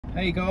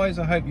Hey guys,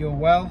 I hope you're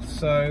well.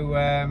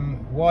 So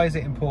why is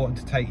it important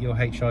to take your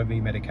HIV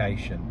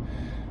medication?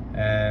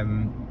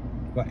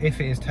 Well,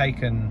 if it is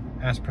taken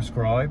as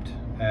prescribed,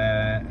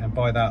 and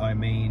by that I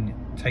mean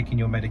taking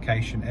your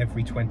medication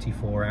every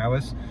 24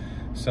 hours.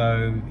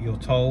 So you're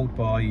told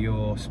by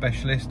your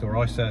specialist, or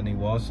I certainly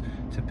was,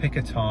 to pick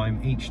a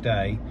time each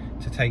day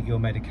to take your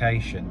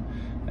medication.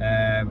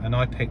 And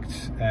I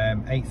picked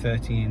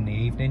 8:30 in the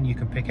evening. You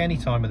can pick any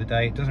time of the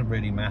day, it doesn't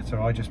really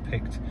matter. I just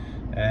picked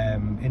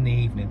in the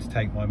evening to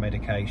take my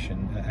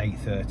medication at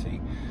 8:30.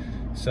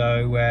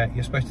 So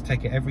you're supposed to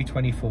take it every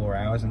 24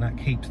 hours, and that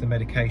keeps the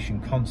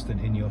medication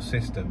constant in your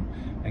system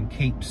and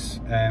keeps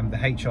the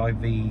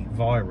HIV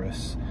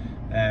virus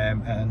at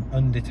an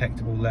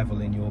undetectable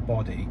level in your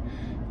body,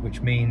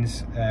 which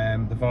means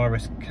the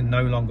virus can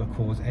no longer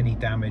cause any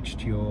damage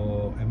to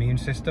your immune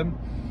system.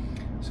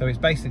 So it's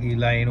basically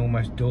laying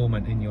almost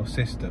dormant in your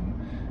system,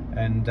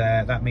 and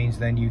that means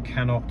then you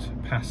cannot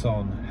pass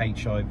on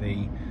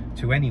HIV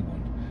to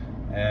anyone,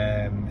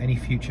 any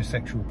future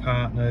sexual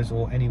partners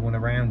or anyone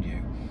around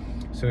you.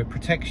 So it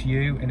protects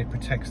you and it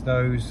protects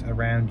those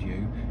around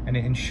you, and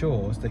it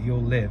ensures that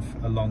you'll live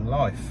a long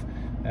life.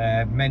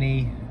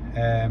 Many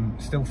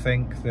still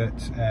think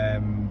that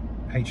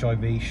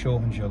HIV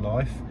shortens your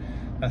life.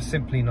 That's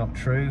simply not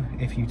true.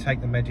 If you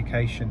take the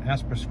medication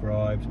as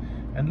prescribed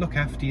and look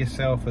after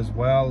yourself as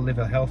well, live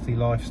a healthy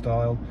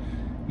lifestyle,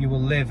 you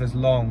will live as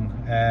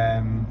long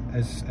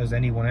as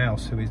anyone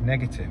else who is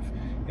negative.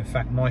 In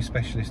fact, my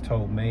specialist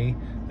told me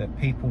that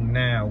people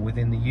now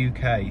within the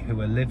UK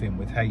who are living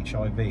with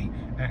HIV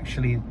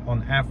actually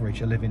on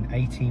average are living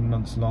 18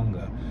 months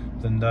longer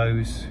than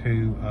those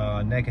who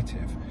are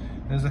negative.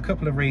 And there's a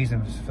couple of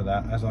reasons for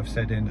that, as I've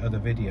said in other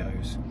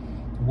videos.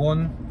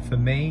 One, for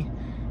me,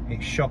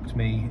 it shocked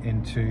me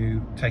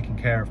into taking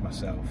care of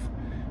myself.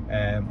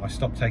 I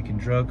stopped taking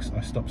drugs,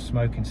 I stopped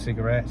smoking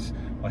cigarettes,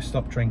 I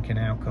stopped drinking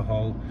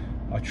alcohol,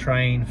 I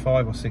train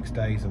 5 or 6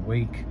 days a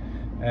week,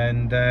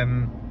 and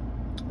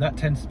that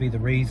tends to be the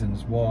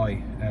reasons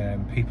why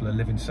people are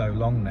living so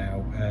long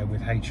now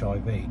with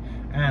HIV,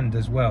 and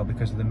as well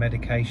because the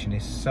medication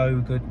is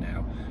so good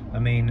now. I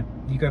mean,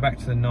 you go back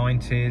to the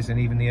 90s and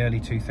even the early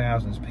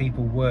 2000s,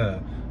 people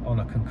were on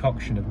a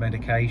concoction of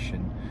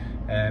medication,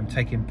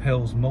 taking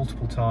pills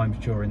multiple times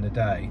during the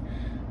day.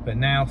 But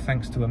now,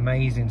 thanks to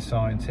amazing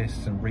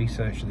scientists and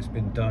research that's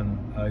been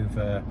done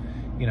over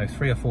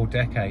 3 or 4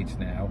 decades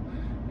now,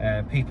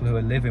 people who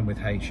are living with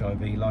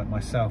HIV like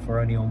myself are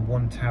only on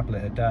 1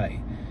 tablet a day,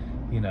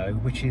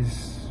 which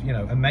is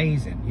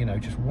amazing.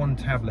 Just 1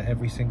 tablet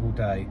every single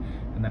day,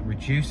 and that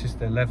reduces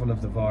the level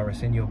of the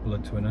virus in your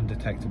blood to an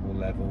undetectable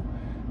level,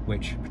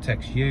 which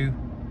protects you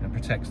and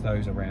protects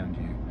those around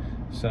you.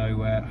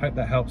 So hope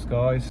that helps,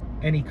 guys.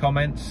 Any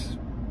comments,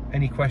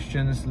 any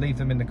questions, leave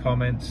them in the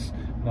comments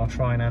and I'll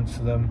try and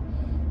answer them.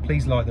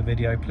 Please like the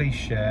video, please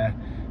share,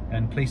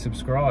 and please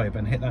subscribe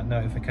and hit that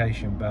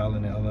notification bell,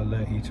 and it'll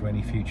alert you to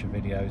any future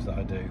videos that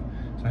I do.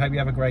 So I hope you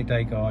have a great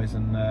day, guys,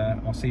 and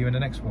I'll see you in the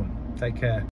next one. Take care.